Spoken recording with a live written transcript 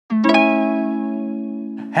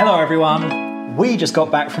Hello everyone, we just got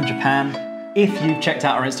back from Japan. If you've checked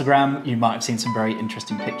out our Instagram, you might have seen some very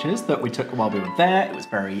interesting pictures that we took while we were there. It was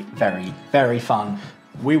very, very, very fun.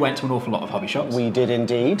 We went to an awful lot of hobby shops. We did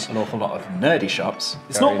indeed. An awful lot of nerdy shops.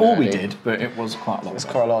 It's Very not all we nerdy. did, but it was quite a lot. It's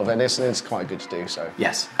quite a lot of it, and it's quite good to do, so.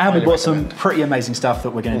 Yes, and we bought some pretty amazing stuff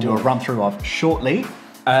that we're going to do a run through of shortly.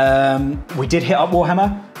 We did hit up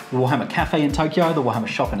Warhammer, the Warhammer Café in Tokyo, the Warhammer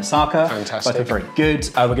shop in Osaka. Fantastic. Both are very good.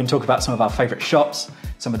 We're going to talk about some of our favourite shops,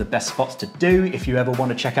 some of the best spots to do. If you ever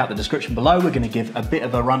want to check out the description below, we're going to give a bit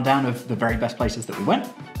of a rundown of the very best places that we went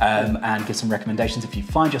and give some recommendations if you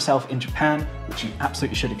find yourself in Japan, which you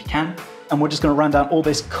absolutely should if you can. And we're just going to run down all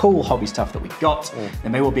this cool hobby stuff that we got.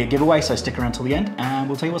 There may well be a giveaway, so stick around till the end and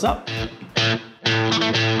we'll tell you what's up.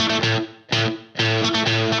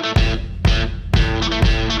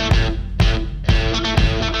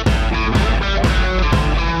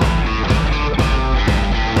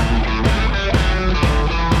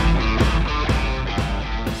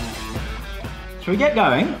 Should we get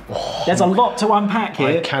going? There's a lot to unpack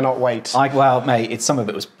here. I cannot wait. Well, mate, some of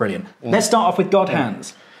it was brilliant. Let's start off with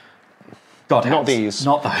GodHands. GodHands. Not these.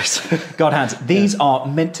 Not those. GodHands. These are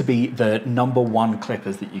meant to be the #1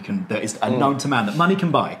 clippers that is known to man, that money can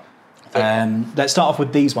buy. Let's start off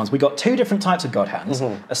with these ones. We got two different types of GodHands,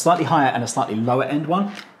 a slightly higher and a slightly lower end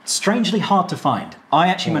one. Strangely hard to find. I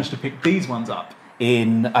actually managed to pick these ones up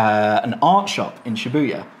in an art shop in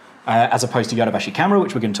Shibuya. As opposed to Yodobashi Camera,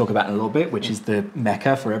 which we're going to talk about in a little bit, which is the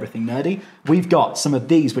mecca for everything nerdy. We've got some of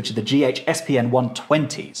these, which are the GH SPN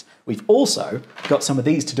 120s. We've also got some of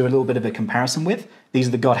these to do a little bit of a comparison with. These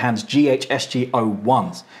are the GodHands GH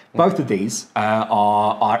SG01s. Both of these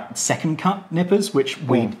are second cut nippers, which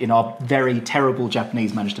we, in our very terrible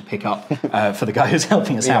Japanese, managed to pick up for the guy who's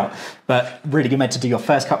helping us out. But really, you're meant to do your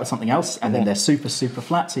first cut with something else, and then they're super, super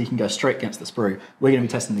flat, so you can go straight against the sprue. We're going to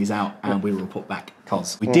be testing these out, and we will report back.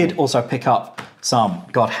 Because we did also pick up some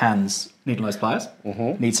GodHands needle nose pliers.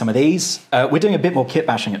 Need some of these. We're doing a bit more kit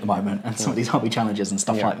bashing at the moment, and some of these hobby challenges and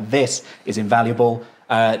stuff like this is invaluable.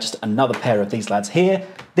 Just another pair of these lads here.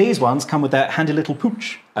 These ones come with that handy little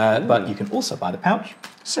pooch, but you can also buy the pouch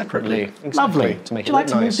separately. Exactly. Lovely. To make Would you like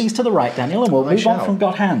to move these to the right, Daniel, and we'll move on from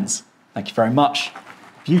GodHands. Thank you very much.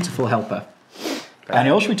 Beautiful helper.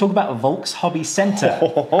 Daniel, should we talk about Volk's Hobby Centre?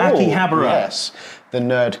 Akihabara. Yes. The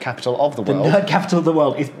nerd capital of the world. The nerd capital of the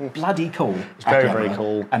world is bloody cool. It's very, very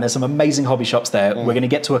cool. And there's some amazing hobby shops there. We're going to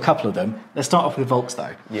get to a couple of them. Let's start off with Volks,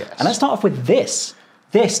 though. Yes. And let's start off with this.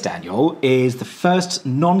 This, Daniel, is the first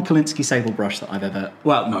non-Kolinsky sable brush that I've ever...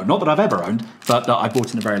 Well, no, not that I've ever owned, but that I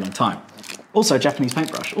bought in a very long time. Also, a Japanese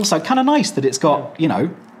paintbrush. Also, kind of nice that it's got, you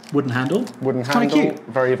know, wooden handle. Wooden handle. Kind of cute.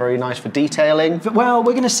 Very, very nice for detailing. Well,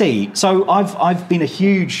 we're going to see. So I've been a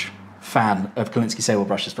huge fan of Kolinsky sable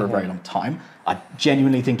brushes for a very long time. I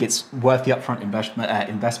genuinely think it's worth the upfront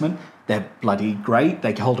investment. They're bloody great.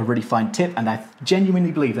 They hold a really fine tip, and I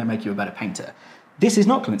genuinely believe they make you a better painter. This is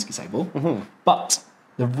not Kolinsky sable, but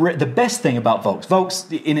the best thing about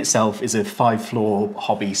Volks in itself is a 5-floor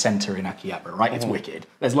hobby centre in Akihabara, right? It's wicked.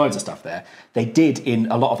 There's loads of stuff there. They did, in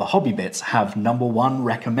a lot of the hobby bits, have #1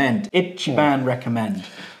 recommend. Ichiban recommend.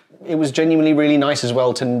 It was genuinely really nice as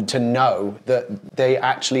well to know that they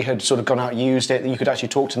actually had sort of gone out and used it, that you could actually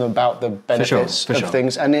talk to them about the benefits of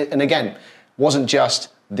things. And again, wasn't just,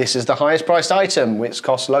 this is the highest priced item, which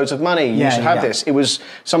costs loads of money, you should have this. It was,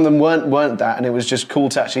 some of them weren't that, and it was just cool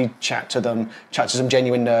to actually chat to some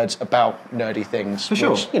genuine nerds about nerdy things. For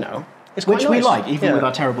sure. Which, you know, it's quite Which nice. we like, even with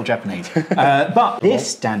our terrible Japanese. But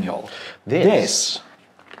this, Daniel, this,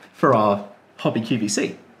 for our hobby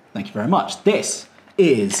QVC, thank you very much, this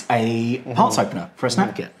is a parts opener for a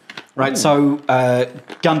snap kit. Right, so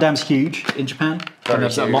Gundam's huge in Japan.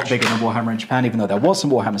 Gundam's a lot bigger than Warhammer in Japan, even though there was some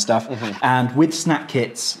Warhammer stuff. And with snap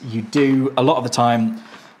kits, you do, a lot of the time,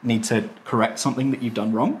 need to correct something that you've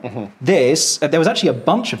done wrong. This, there was actually a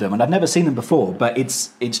bunch of them, and I've never seen them before, but it's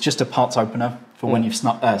just a parts opener for when you've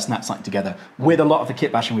snapped something together. With a lot of the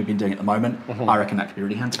kit bashing we've been doing at the moment, I reckon that could be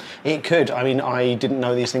really handy. It could. I mean, I didn't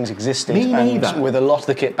know these things existed. Me neither. And with a lot of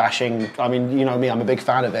the kit bashing, I mean, you know me, I'm a big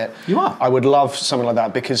fan of it. You are. I would love something like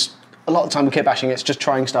that, because a lot of the time with kit bashing, it's just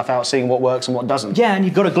trying stuff out, seeing what works and what doesn't. Yeah, and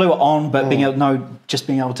you've got to glue it on, but being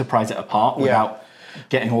able to prise it apart without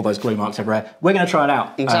getting all those glue marks everywhere. We're going to try it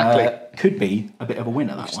out. Exactly. Could be a bit of a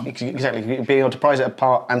winner, that one. Exactly. Being able to prise it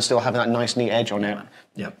apart and still having that nice, neat edge on it.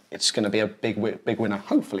 Yeah. It's going to be a big winner.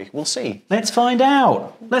 Hopefully. We'll see. Let's find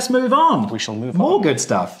out. Let's move on. We shall move on. More good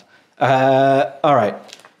stuff. All right.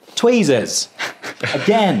 Tweezers.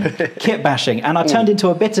 Again, kit bashing. And I turned into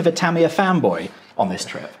a bit of a Tamiya fanboy on this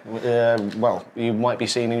trip. Well, you might be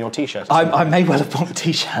seen in your t-shirt. I may well have bought the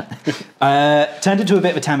t-shirt. Turned into a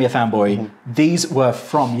bit of a Tamiya fanboy. These were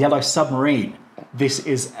from Yellow Submarine. This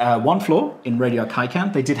is one floor in Radio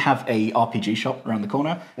Kaikan. They did have a RPG shop around the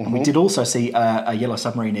corner, and we did also see a Yellow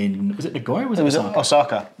Submarine in, was it Nagoya or was it Osaka?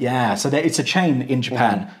 Osaka. Yeah, so it's a chain in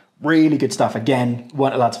Japan. Really good stuff. Again,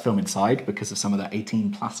 weren't allowed to film inside because of some of that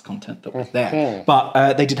 18 plus content that was there.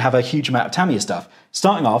 But they did have a huge amount of Tamiya stuff.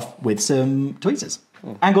 Starting off with some tweezers.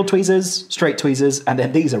 Angled tweezers, straight tweezers, and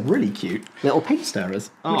then these are really cute little paint stirrers,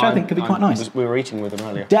 which I think could be quite nice. We were eating with them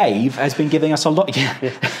earlier. Dave has been giving us a lot...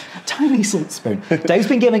 tiny salt spoon. Dave's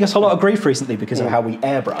been giving us a lot of grief recently because of how we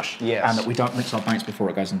airbrush and that we don't rinse our paints before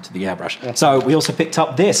it goes into the airbrush. So we also picked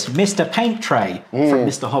up this Mr. Paint Tray from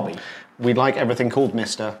Mr. Hobby. We like everything called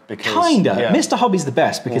Mr. because... Kinda. Yeah. Mr. Hobby's the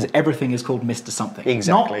best because everything is called Mr. something.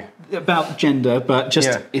 Exactly. Not about gender, but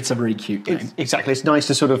just it's a really cute name. Exactly. It's nice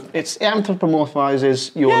to sort of... It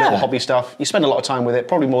anthropomorphizes your little hobby stuff. You spend a lot of time with it,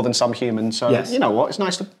 probably more than some humans. So, you know what? It's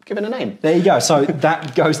nice to give it a name. There you go. So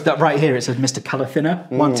that goes... that right here, it says Mr. Colour Thinner,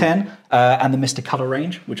 110, and the Mr. Colour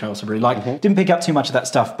range, which I also really like. Didn't pick up too much of that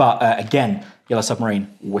stuff, but again... Yellow Submarine,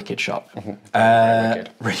 wicked shop. Really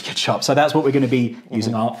good shop. So that's what we're going to be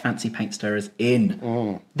using our fancy paint stirrers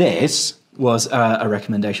in. This was a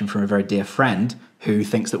recommendation from a very dear friend who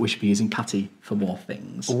thinks that we should be using putty for more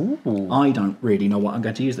things. I don't really know what I'm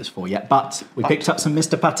going to use this for yet, but we picked up some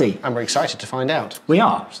Mr. Putty. And we're excited to find out. We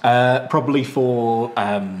are. Probably for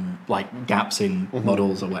like gaps in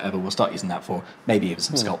models or whatever. We'll start using that for maybe even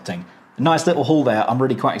some sculpting. A nice little haul there. I'm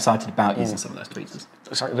really quite excited about using some of those tweezers.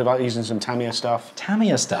 Excited about using some Tamiya stuff.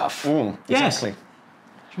 Tamiya stuff. Yes. Exactly.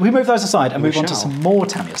 Should we move those aside and move on to some more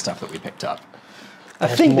Tamiya stuff that we picked up? I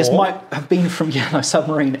think this might have been from Yellow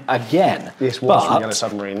Submarine again. This was from Yellow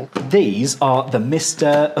Submarine. These are the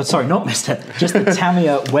Mr. Oh, sorry, not Mr. Just the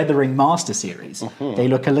Tamiya Weathering Master Series. They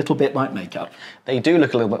look a little bit like makeup. They do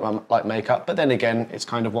look a little bit like makeup, but then again, it's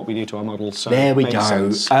kind of what we do to our models. So there we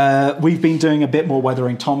go. We've been doing a bit more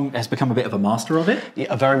weathering. Tom has become a bit of a master of it.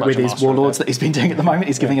 Yeah, very much with his warlords that he's been doing at the moment.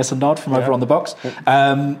 He's giving us a nod from over on the box.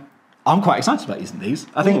 I'm quite excited about using these.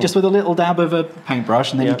 I think just with a little dab of a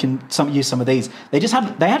paintbrush, and then you can use some of these. They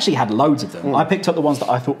actually had loads of them. I picked up the ones that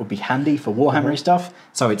I thought would be handy for Warhammer stuff.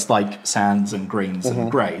 So it's like sands and greens and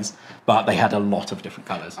greys, but they had a lot of different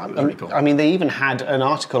colours. It was really cool. I mean, they even had an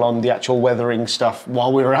article on the actual weathering stuff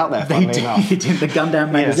while we were out there. They did in the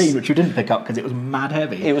Gundam magazine, which we didn't pick up because it was mad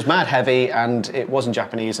heavy. It was mad heavy, and it wasn't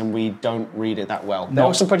Japanese, and we don't read it that well. There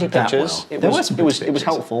were some pretty pictures. It was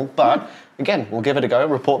helpful, but. Again, we'll give it a go,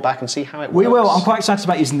 report back and see how it works. We will. I'm quite excited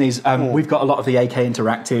about using these. We've got a lot of the AK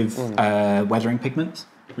Interactive weathering pigments,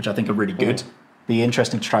 which I think are really good. Be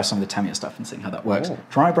interesting to try some of the Tamiya stuff and seeing how that works.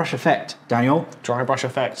 Dry brush effect, Daniel. Dry bruch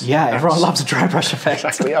effect. Yeah, everyone loves a dry brush effect.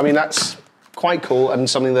 Exactly. I mean, that's quite cool and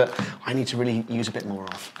something that I need to really use a bit more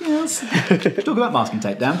of. Yes. Talk about masking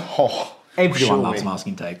tape, Dan. Everyone loves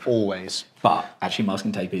masking tape. Always. But actually,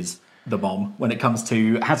 masking tape is the bomb when it comes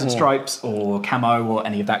to hazard stripes or camo or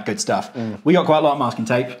any of that good stuff. We got quite a lot of masking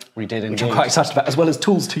tape. We did indeed. Which I'm quite excited about, as well as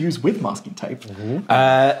tools to use with masking tape.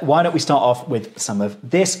 Why don't we start off with some of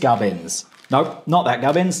this gubbins? No, not that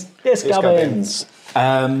gubbins. This gubbins.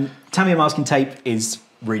 Tamiya masking tape is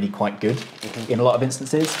really quite good in a lot of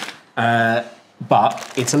instances.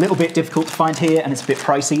 But it's a little bit difficult to find here, and it's a bit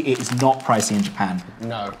pricey. It is not pricey in Japan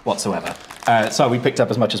whatsoever. So we picked up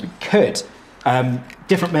as much as we could.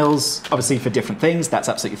 Different mills, obviously, for different things. That's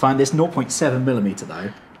absolutely fine. This 0.7mm,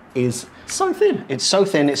 though, is so thin. It's so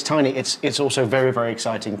thin, it's tiny. It's also very, very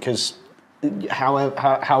exciting because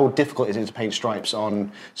how difficult is it to paint stripes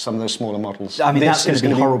on some of those smaller models? I mean, that's going to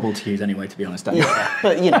be horrible to use anyway, to be honest.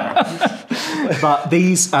 But, you know. But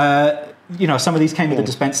these... you know, some of these came with the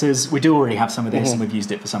dispensers. We do already have some of this, and we've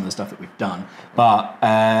used it for some of the stuff that we've done. But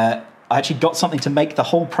I actually got something to make the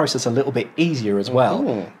whole process a little bit easier as well,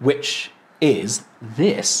 which is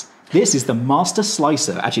this. This is the Master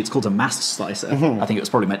Slicer. Actually, it's called a Master Slicer. I think it was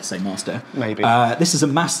probably meant to say Master. Maybe. This is a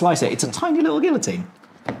Master Slicer. It's a tiny little guillotine.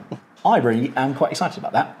 I really am quite excited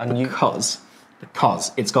about that because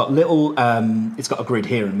it's got little, it's got a grid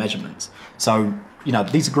here and measurements. So, you know,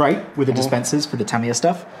 these are great with the dispensers for the Tamiya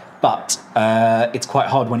stuff. But it's quite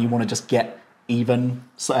hard when you want to just get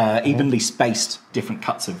evenly spaced different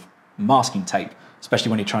cuts of masking tape, especially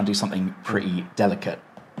when you're trying to do something pretty delicate.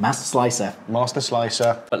 Master Slicer. Master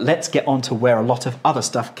Slicer. But let's get on to where a lot of other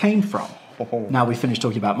stuff came from. Now we've finished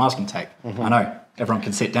talking about masking tape. I know, everyone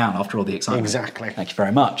can sit down after all the excitement. Exactly. Thank you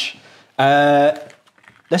very much.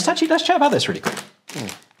 Let's chat about this really quick.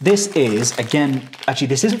 This is, again, actually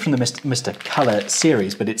this isn't from the Mr. Colour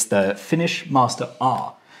series, but it's the Finnish Master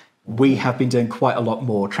R. We have been doing quite a lot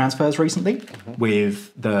more transfers recently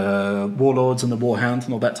with the Warlords and the Warhounds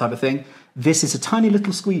and all that type of thing. This is a tiny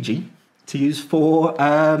little squeegee to use for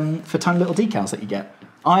tiny little decals that you get.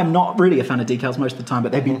 I am not really a fan of decals most of the time,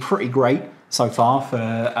 but they've been pretty great so far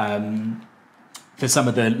for some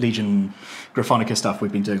of the Legion Graphonica stuff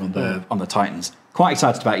we've been doing on the Titans. Quite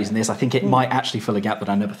excited about using this. I think it might actually fill a gap that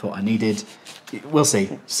I never thought I needed. We'll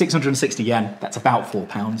see. 660 yen, that's about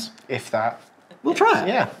 £4. If that. We'll try it.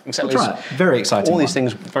 Yeah, exactly. We'll try it. Very exciting. All these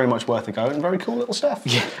things very much worth a go and very cool little stuff.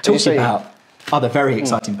 Yeah, talking about other very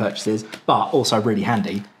exciting purchases, but also really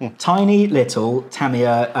handy. Tiny little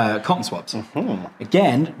Tamiya cotton swabs.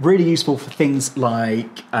 Again, really useful for things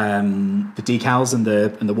like the decals and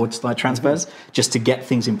the wood slide transfers, just to get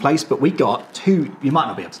things in place. But we got two, you might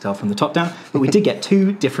not be able to tell from the top down, but we did get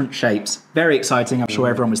two different shapes. Very exciting. I'm sure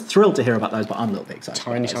everyone was thrilled to hear about those, but I'm a little bit excited.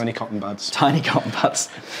 Tiny cotton buds. Tiny cotton buds.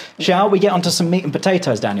 Shall we get onto some meat and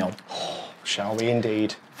potatoes, Daniel? Shall we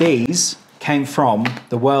indeed? These came from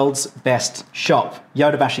the world's best shop,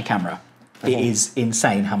 Yodobashi Camera. It is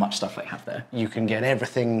insane how much stuff they have there. You can get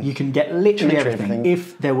everything. You can get literally everything.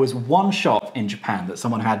 If there was one shop in Japan that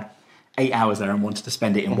someone had 8 hours there and wanted to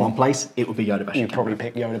spend it in one place, it would be Yodobashi You'd Camera. probably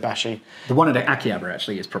pick Yodobashi. The one at Akihabara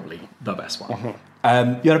actually is probably the best one.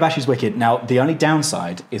 Yodobashi's wicked. Now, the only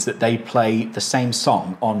downside is that they play the same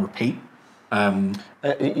song on repeat.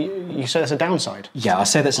 You say that's a downside? Yeah, I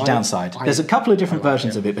say that's a downside. There's a couple of different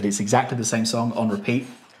versions of it, but it's exactly the same song on repeat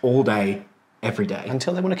all day, every day.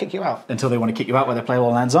 Until they want to kick you out. Until they want to kick you out where they play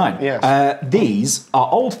All Lands Zone. Yes. These are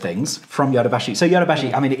old things from Yodobashi. So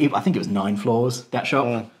Yodobashi, I mean, I think it was 9 floors, that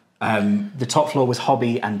shop. The top floor was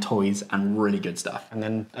hobby and toys and really good stuff. And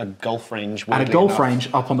then a golf range. And a golf range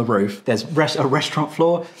up on the roof. There's a restaurant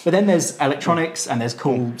floor, but then there's electronics and there's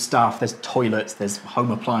cool stuff. There's toilets, there's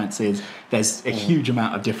home appliances. There's a huge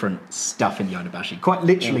amount of different stuff in Yodobashi. Quite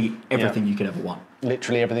literally everything you could ever want.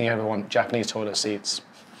 Literally everything you ever want. Japanese toilet seats.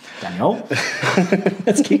 Daniel,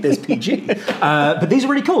 let's keep this PG. But these are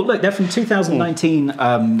really cool. Look, they're from 2019,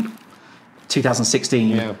 2016.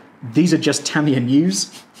 Yeah. These are just Tamiya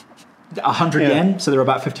News. 100 yen, so they're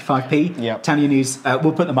about 55p. Yeah. Tamiya News,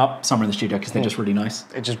 we'll put them up somewhere in the studio because they're just really nice.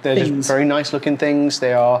 They're just very nice looking things.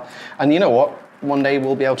 They are, and you know what? One day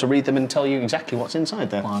we'll be able to read them and tell you exactly what's inside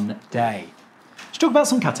there. One day. Let's talk about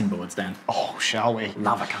some cutting boards, Dan. Oh, shall we?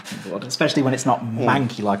 Love a cutting board, especially when it's not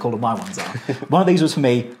manky like all of my ones are. One of these was for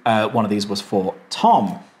me, one of these was for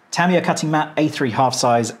Tom. Tamiya cutting mat, A3 half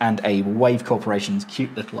size, and a Wave Corporation's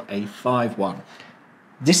cute little A5 one.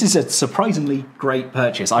 This is a surprisingly great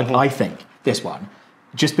purchase, I think, this one.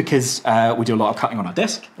 Just because we do a lot of cutting on our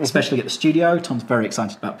desk, especially at the studio. Tom's very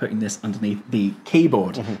excited about putting this underneath the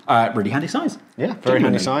keyboard. Really handy size. Yeah, very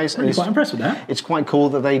handy size. Really quite impressed with that. It's quite cool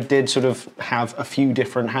that they did sort of have a few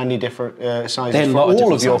different sizes for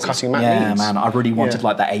all of your cutting mat needs. Yeah, man, I really wanted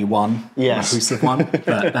like the A1, yes, inclusive one, but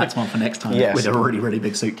that's one for next time with a really, really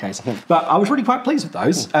big suitcase. But I was really quite pleased with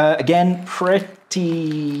those. Again,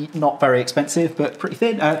 pretty not very expensive, but pretty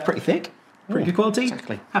thin, pretty thick. Pretty good quality.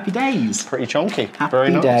 Exactly. Happy days. Pretty chunky.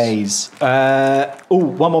 Happy days.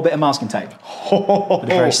 One more bit of masking tape. A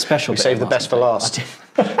very special bit. Save the best for last.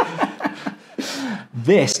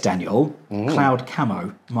 This, Daniel, Cloud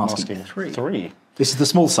Camo masking 3. This is the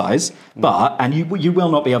small size, but, and you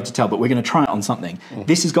will not be able to tell, but we're going to try it on something.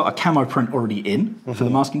 This has got a camo print already in for the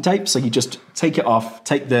masking tape, so you just take it off,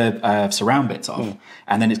 take the surround bits off,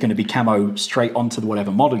 and then it's going to be camo straight onto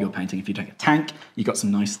whatever model you're painting. If you take a tank, you've got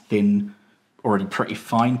some nice thin, already pretty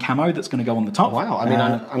fine camo that's going to go on the top. Wow, I mean,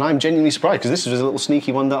 and I'm genuinely surprised because this was a little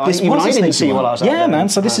sneaky one that I didn't see while I was out there. Yeah, man,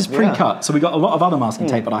 so this is pre-cut. So we got a lot of other masking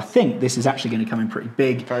tape, but I think this is actually going to come in pretty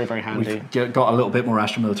big. Very, very handy. We've got a little bit more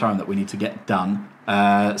Astra Militarum that we need to get done.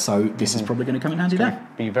 So this is probably going to come in handy there.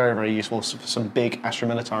 Be very, very useful for some big Astra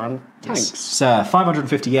Militarum tanks. Yes. So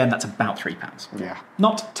 550 yen, that's about £3. Yeah.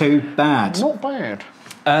 Not too bad. Not bad.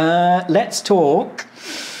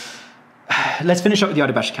 Let's finish up with the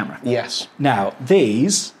Yodobashi Camera. Yes. Now,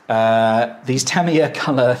 these Tamiya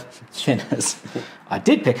colour thinners, I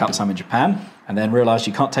did pick up some in Japan and then realised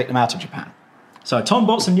you can't take them out of Japan. So Tom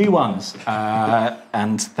bought some new ones,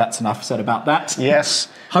 and that's enough said about that. Yes.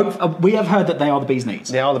 We have heard that they are the bee's knees.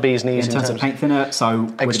 They are the bee's knees in terms of paint thinner, so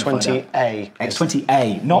X20A.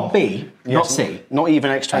 X20A, not B, not C. Not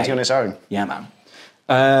even X20 on its own. Yeah, man.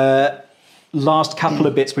 Last couple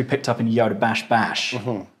of bits we picked up in Yodobash Bash.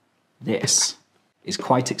 This is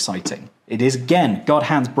quite exciting. It is, again,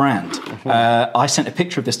 GodHand's brand. I sent a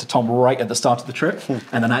picture of this to Tom right at the start of the trip,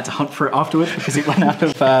 and then I had to hunt for it afterwards because it went out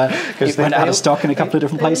of stock in a couple of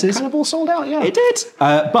different places. Kind of all sold out, yeah. It did.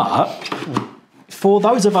 But For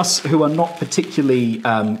those of us who are not particularly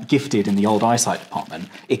gifted in the old eyesight department,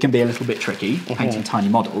 it can be a little bit tricky painting tiny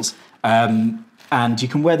models. And you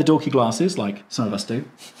can wear the dorky glasses, like some of us do,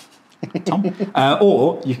 Tom.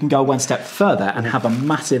 Or you can go one step further and have a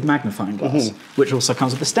massive magnifying glass, which also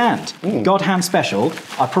comes with a stand. GodHand special.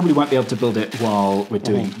 I probably won't be able to build it while we're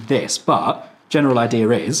doing this, but general idea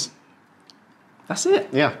is, that's it.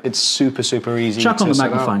 Yeah, it's super, super easy. Chuck on the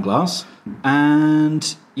magnifying glass,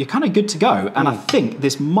 and you're kind of good to go. And I think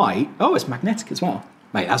this might... Oh, it's magnetic as well.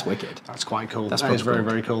 Mate, that's wicked. That's quite cool. That is very,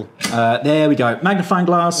 very cool. There we go. Magnifying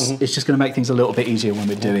glass. It's just going to make things a little bit easier when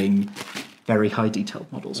we're doing very high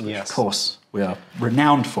detailed models, which of course we are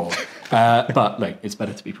renowned for. But look, it's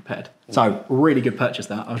better to be prepared. So really good purchase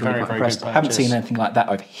that. I was really quite impressed. I haven't seen anything like that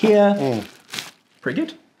over here. Pretty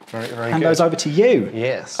good. Very, very Hand good. those over to you.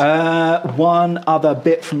 Yes. One other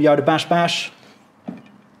bit from Yodobashi Bash.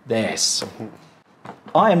 This.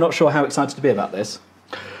 I am not sure how excited to be about this.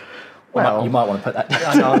 Well, you might want to put that down.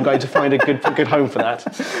 I know, I'm going to find a good home for that.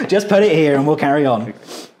 Just put it here and we'll carry on.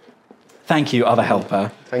 Thank you, other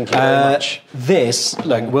helper. Thank you very much. This,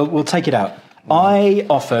 look, we'll take it out. I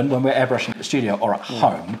often, when we're airbrushing at the studio or at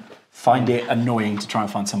home, find it annoying to try and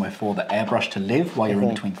find somewhere for the airbrush to live while you're in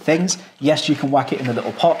between things. Yes, you can whack it in a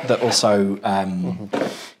little pot that also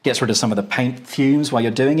gets rid of some of the paint fumes while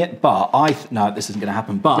you're doing it, but no, this isn't going to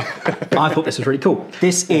happen, but I thought this was really cool.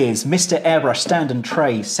 This is Mr. Airbrush Stand and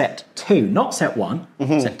Tray Set 2, not Set 1,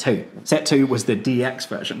 Set 2. Set 2 was the DX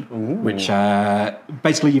version, which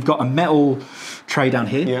basically you've got a metal tray down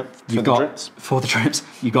here. For the drips.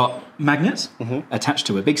 You've got magnets attached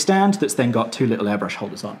to a big stand that's then got two little airbrush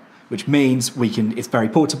holders on, which means it's very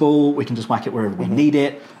portable, we can just whack it wherever we need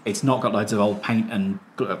it. It's not got loads of old paint and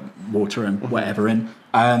water and whatever in.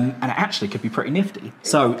 And it actually could be pretty nifty.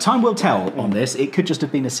 So time will tell on this. It could just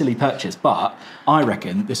have been a silly purchase, but I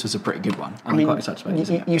reckon this was a pretty good one. I'm quite excited about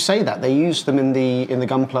using it. You say that. They use them in the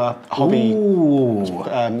Gunpla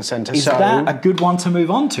hobby centre. Is that a good one to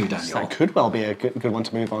move on to, Daniel? That could well be a good one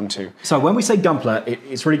to move on to. So when we say Gunpla,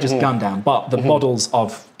 it's really just Gundam, but the models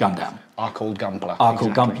of Gundam are called Gunpla.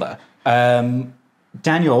 Called Gunpla.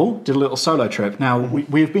 Daniel did a little solo trip. Now,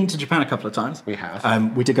 we've been to Japan a couple of times. We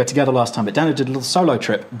have. We did go together last time, but Daniel did a little solo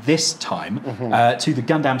trip this time to the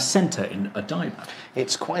Gundam Centre in Odaiba.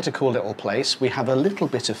 It's quite a cool little place. We have a little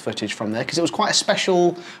bit of footage from there because it was quite a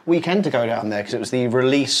special weekend to go down there because it was the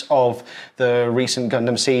release of the recent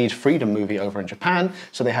Gundam Seed Freedom movie over in Japan.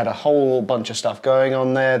 So they had a whole bunch of stuff going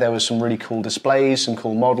on there. There was some really cool displays, some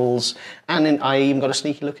cool models, and I even got a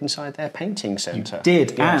sneaky look inside their painting centre. You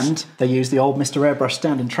did, and they used the old Mr. Airbrush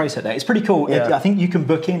stand and tray set there. It's pretty cool. I think you can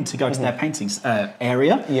book in to go to their painting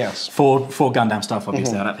area. Yes. For Gundam stuff,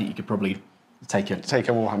 obviously. I don't think you could probably take a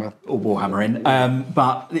Warhammer in.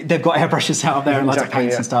 But they've got airbrushes out there and lots of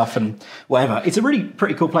paints and stuff and whatever. It's a really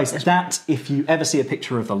pretty cool place. That, if you ever see a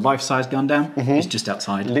picture of the life-size Gundam, is just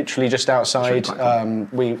outside. Literally just outside. Cool.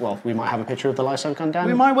 We might have a picture of the life-size Gundam.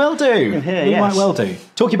 We might well do. In here, we might well do.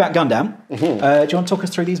 Talking about Gundam, do you want to talk us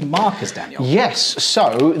through these markers, Daniel? Yes.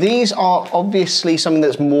 So these are obviously something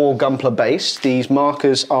that's more Gunpla based. These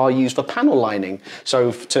markers are used for panel lining.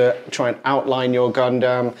 So to try and outline your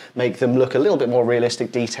Gundam, make them look a little bit more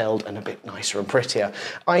realistic, detailed, and a bit nicer and prettier.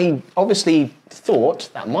 I obviously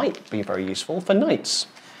thought that might be very useful for knights.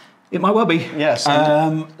 It might well be. Yes.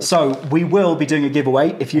 So we will be doing a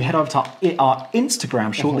giveaway. If you head over to our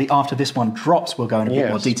Instagram shortly after this one drops, we'll go in a bit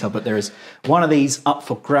more detail. But there is one of these up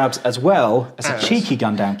for grabs as well as a cheeky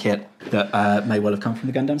Gundam kit that may well have come from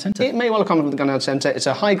the Gundam Centre. It may well have come from the Gundam Centre. It's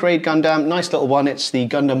a high-grade Gundam, nice little one. It's the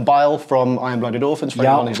Gundam Bile from Iron-Blooded Orphans, for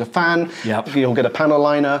anyone who's a fan. You'll get a panel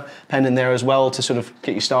liner pen in there as well to sort of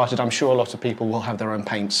get you started. I'm sure a lot of people will have their own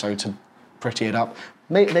paints, so to pretty it up.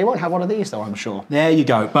 They won't have one of these though, I'm sure. There you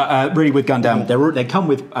go. But really with Gundam, they come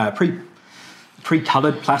with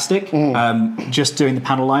pre-coloured plastic. Just doing the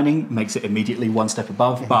panel lining makes it immediately one step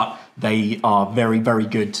above, but they are very, very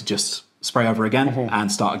good to just spray over again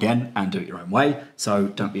and start again and do it your own way. So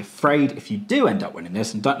don't be afraid if you do end up winning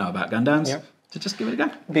this and don't know about Gundams, to just give it a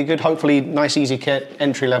go. Be good, hopefully nice, easy kit,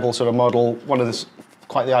 entry-level sort of model, one of the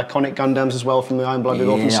quite the iconic Gundams as well from the Iron-Blooded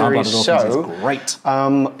Orphans series. So great.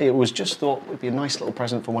 It was just thought would be a nice little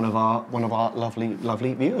present for one of our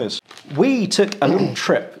lovely viewers. We took a little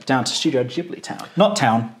trip down to Studio Ghibli Town, not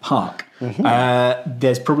town, park.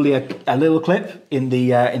 There's probably a little clip in the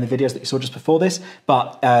videos that you saw just before this,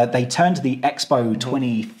 but they turned the Expo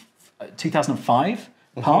 2005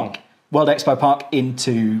 park World Expo Park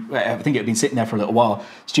into, I think it had been sitting there for a little while.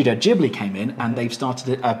 Studio Ghibli came in and they've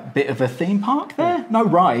started a bit of a theme park there. No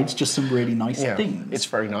rides, just some really nice things. It's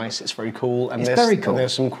very nice, it's very cool. And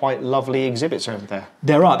there's some quite lovely exhibits over there.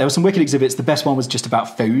 There were some wicked exhibits. The best one was just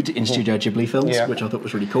about food in Studio Ghibli films, which I thought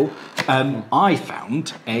was really cool. I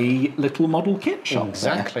found a little model kit shop.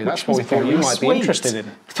 Exactly, there, that's what we thought you might be interested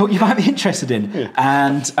in. Thought you might be interested in. Yeah.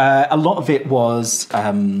 And a lot of it was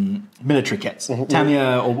military kits,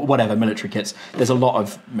 Tamiya or whatever military kits. There's a lot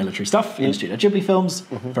of military stuff in Studio Ghibli films,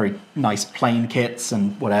 very nice plane kits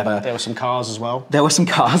and whatever. There were some cars as well. There were some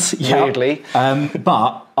cars, weirdly.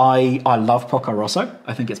 But I love Porco Rosso.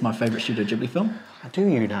 I think it's my favourite Studio Ghibli film. Do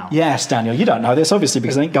you now? Yes, Daniel, you don't know this obviously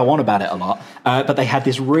because I didn't go on about it a lot. But they had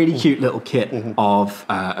this really cute little kit of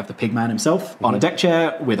the Pigman himself on a deck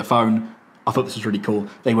chair with a phone. I thought this was really cool.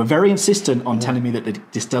 They were very insistent on telling me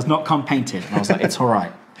that this does not come painted. And I was like, it's all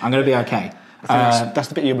right. I'm going to be okay. That's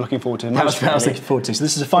the bit you're looking forward to the most. That's what I was looking forward to. So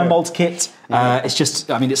this is a foam mold kit. It's just,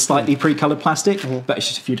 I mean, it's slightly pre-coloured plastic, but it's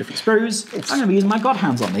just a few different screws. I'm going to be using my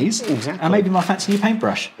GodHands on these. Exactly. And maybe my fancy new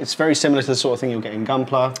paintbrush. It's very similar to the sort of thing you'll get in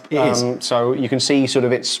Gunpla. It is. So you can see sort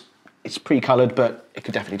of it's pre-coloured, but it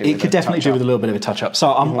could definitely do. It could definitely do with a little bit of a touch-up.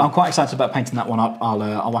 So I'm quite excited about painting that one up.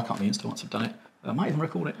 I'll whack up the Insta once I've done it. I might even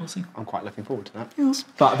record it, we'll see. I'm quite looking forward to that. Yes.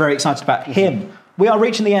 But very excited about him. We are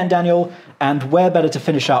reaching the end, Daniel, and where better to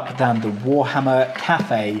finish up than the Warhammer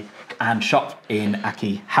Cafe and shop in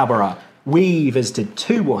Akihabara. We visited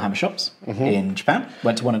 2 Warhammer shops in Japan,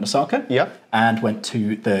 went to one in Osaka, and went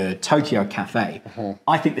to the Tokyo Cafe.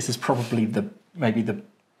 I think this is probably maybe the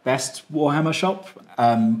best Warhammer shop.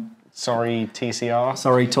 Sorry, TCR.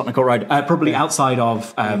 Sorry, Tottenham Court Road. Probably outside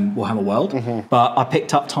of Warhammer World. But I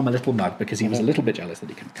picked up Tom a little mug because he was a little bit jealous that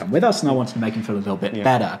he couldn't come with us, and I wanted to make him feel a little bit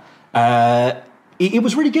better. It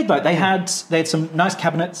was really good though. They had some nice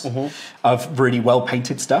cabinets of really well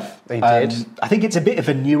painted stuff. They did. I think it's a bit of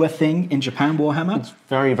a newer thing in Japan, Warhammer. It's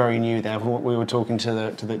very, very new there. We were talking to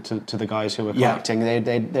the guys who were collecting.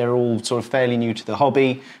 They're all sort of fairly new to the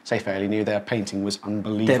hobby. Say fairly new. Their painting was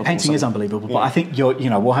unbelievable. Their painting is unbelievable. But I think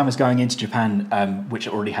Warhammer's going into Japan, which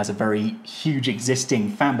already has a very huge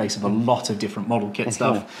existing fan base of a lot of different model kit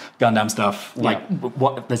stuff, Gundam stuff.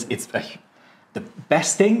 The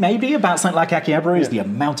best thing, maybe, about something like Akihabara is the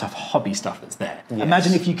amount of hobby stuff that's there. Yes.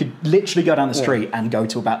 Imagine if you could literally go down the street and go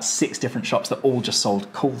to about 6 different shops that all just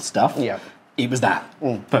sold cool stuff. Yeah. It was that.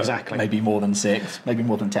 Exactly. Maybe more than 6, maybe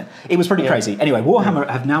more than 10. It was pretty crazy. Anyway, Warhammer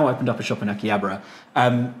have now opened up a shop in Akihabara.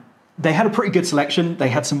 They had a pretty good selection. They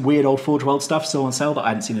had some weird old Forge World stuff still on sale that I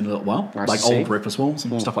hadn't seen in a little while, like old Ripper Swarms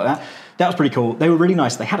and stuff like that. That was pretty cool. They were really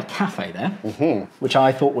nice. They had a cafe there, which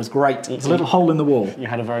I thought was great. It's a little hole in the wall. You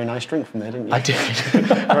had a very nice drink from there, didn't you? I did.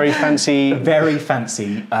 Very fancy. Very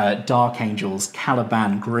fancy Dark Angels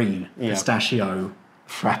Caliban Green pistachio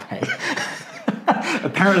frappe.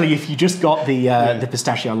 Apparently, if you just got the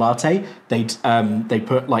pistachio latte, they'd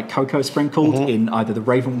put like cocoa sprinkled in either the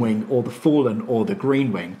Raven Wing or the Fallen or the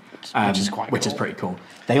Green Wing, which is pretty cool.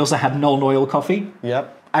 They also had Nuln Oil coffee,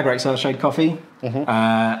 Agrex Earthshade coffee,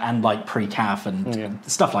 and like pre-calf and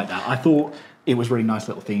stuff like that. I thought it was really nice,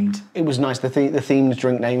 little themed. It was nice. The themed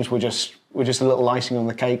drink names were just a little icing on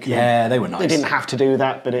the cake. Yeah, they were nice. They didn't have to do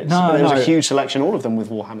that, but there was a huge selection, all of them with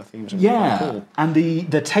Warhammer themes. Yeah, cool. And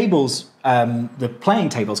the tables, the playing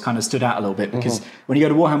tables kind of stood out a little bit because when you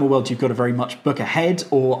go to Warhammer World, you've got to very much book ahead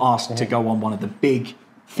or ask to go on one of the big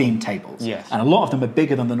themed tables. Yes. And a lot of them are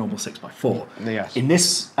bigger than the normal 6x4. Yes. In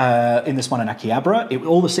this one in Akihabara,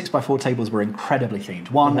 all the 6x4 tables were incredibly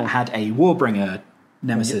themed. One had a Warbringer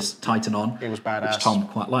Nemesis Titan on. It was badass. Which Tom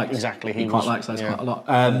quite liked. Exactly. He quite likes those quite a lot.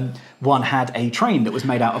 One had a train that was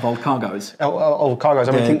made out of old cargoes. Old cargoes.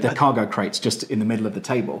 I mean, the cargo crates just in the middle of the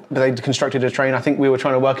table. But they constructed a train. I think we were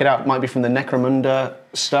trying to work it out. It might be from the Necromunda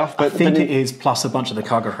stuff. But I think it is, plus a bunch of the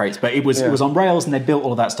cargo crates. But it was on rails and they built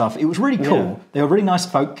all of that stuff. It was really cool. Yeah. They were really nice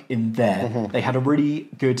folk in there. They had a really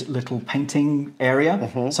good little painting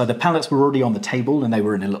area. So the palettes were already on the table and they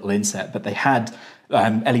were in a little inset. But they had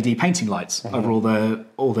LED painting lights over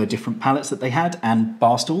all the different palettes that they had and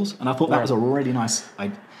bar stools, and I thought that was a really nice.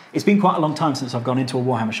 It's been quite a long time since I've gone into a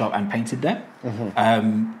Warhammer shop and painted there,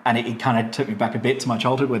 and it kind of took me back a bit to my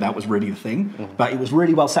childhood where that was really the thing. But it was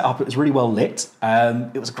really well set up. It was really well lit.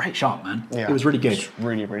 It was a great shop, man. Yeah, it was really good.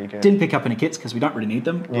 Really, really good. Didn't pick up any kits because we don't really need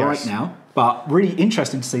them right now. But really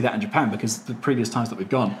interesting to see that in Japan because the previous times that we've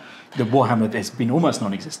gone, the Warhammer has been almost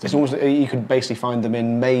non-existent. It's almost, you could basically find them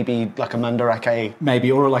in maybe like a Mandarake. Maybe,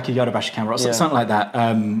 or like a Yodobashi Camera or something like that.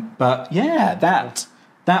 But yeah, that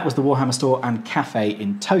That was the Warhammer Store and Café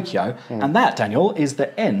in Tokyo. And that, Daniel, is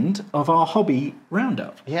the end of our hobby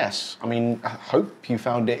roundup. Yes. I mean, I hope you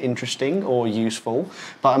found it interesting or useful.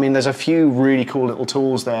 But I mean, there's a few really cool little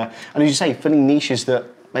tools there. And as you say, filling niches that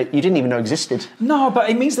you didn't even know existed. No, but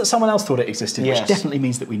it means that someone else thought it existed, which definitely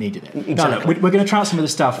means that we needed it. Exactly. No, we're going to try out some of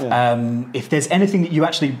this stuff. Yeah. If there's anything that you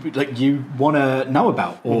actually you want to know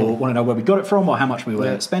about, or want to know where we got it from, or how much we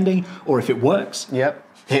were spending, or if it works,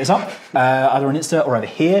 hit us up, either on Insta or over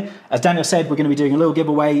here. As Daniel said, we're going to be doing a little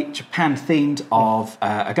giveaway, Japan-themed, of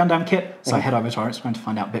a Gundam kit. So head over to our Instagram to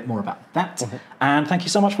find out a bit more about that. And thank you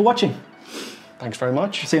so much for watching. Thanks very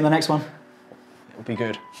much. See you in the next one. It'll be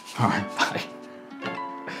good. All right, bye.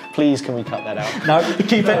 Please, can we cut that out? No,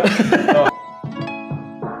 keep it.